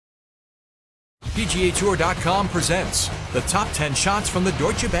PGA TOUR.com presents the top 10 shots from the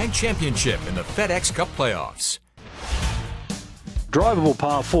Deutsche Bank Championship in the FedExCup Playoffs. Drivable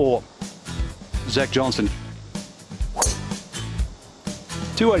par 4, Zach Johnson.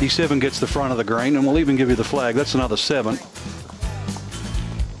 287 gets the front of the green, and we'll even give you the flag. That's another 7.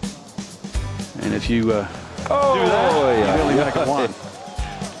 And if you do that, you only make it 1.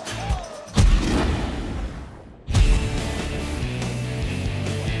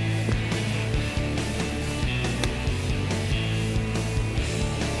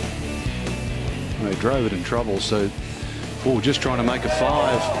 They drove it in trouble, so just trying to make a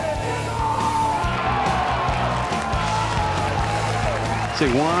 5. See,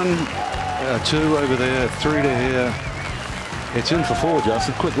 1, 2 over there, 3 to here. It's in for 4,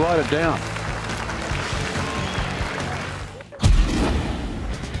 Justin. Quick, write it down.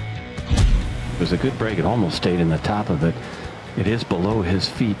 It was a good break. It almost stayed in the top of it. It is below his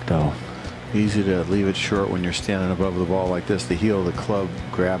feet, though. Easy to leave it short when you're standing above the ball like this. The heel of the club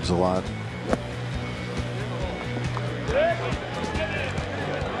grabs a lot.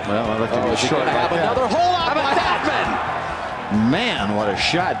 Well, I looked at short. Have another hole out by Batman. Man, what a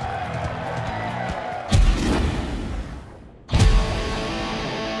shot.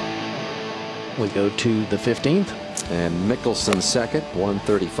 We go to the 15th. And Mickelson second,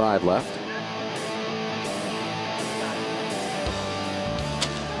 135 left.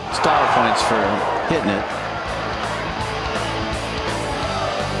 Style points for hitting it.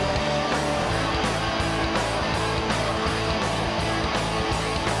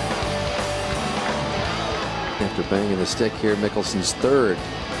 After banging the stick here, Mickelson's third.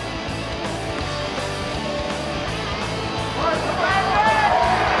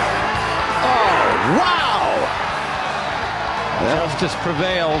 Oh, wow! Justice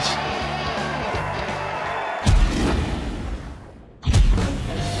prevails.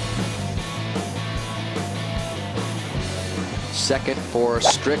 Second for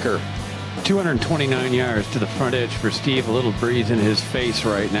Stricker. 229 yards to the front edge for Steve. A little breeze in his face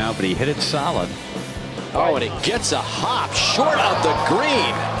right now, but he hit it solid. Oh, and it gets a hop short of the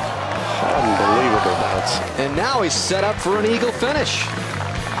green. Unbelievable bounce. And now he's set up for an eagle finish.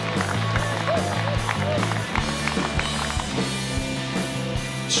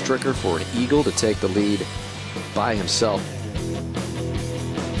 Stricker for an eagle to take the lead by himself.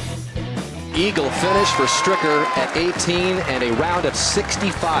 Eagle finish for Stricker at 18 and a round of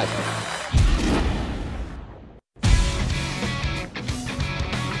 65.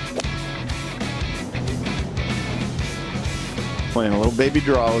 Playing a little baby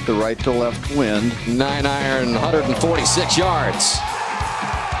draw with the right to left wind. 9-iron, 146 yards.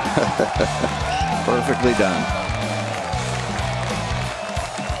 Perfectly done.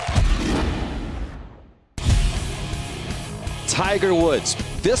 Tiger Woods.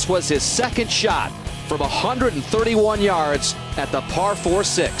 This was his second shot from 131 yards at the par 4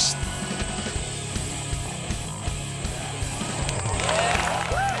 6th.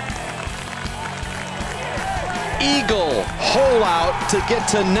 Eagle hole out to get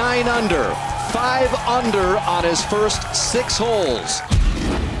to 9 under. 5 under on his first 6 holes.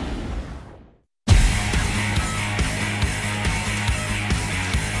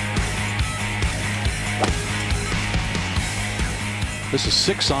 This is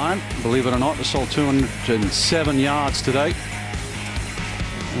 6-iron, believe it or not. This sold 207 yards today.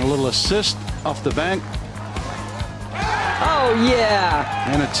 And a little assist off the bank. Oh,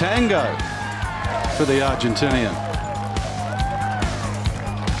 yeah. And a tango for the Argentinian.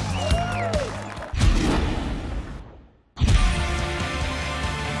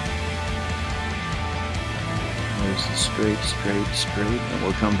 There's the straight, and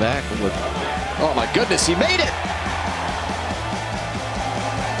we'll come back with. Oh my goodness, he made it!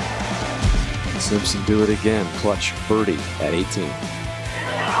 Simpson do it again. Clutch birdie at 18. He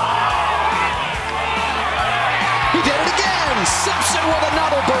did it again! Simpson with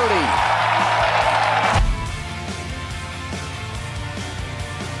another birdie!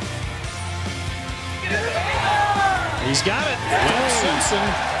 He's got it. Simpson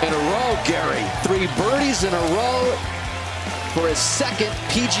in a row, Gary. 3 birdies in a row for his second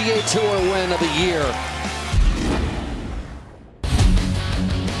PGA Tour win of the year.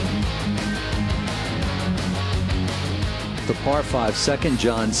 The par 5 second,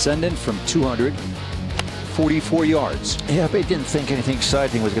 John Senden from 244 yards. Yeah, but he didn't think anything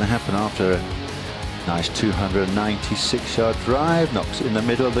exciting was going to happen after a nice 296-yard drive. Knocks it in the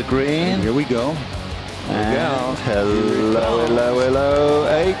middle of the green. And here we go. And hello, hello, hello.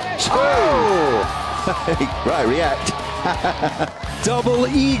 8, 2. Right, react. Double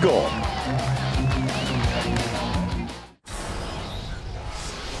eagle.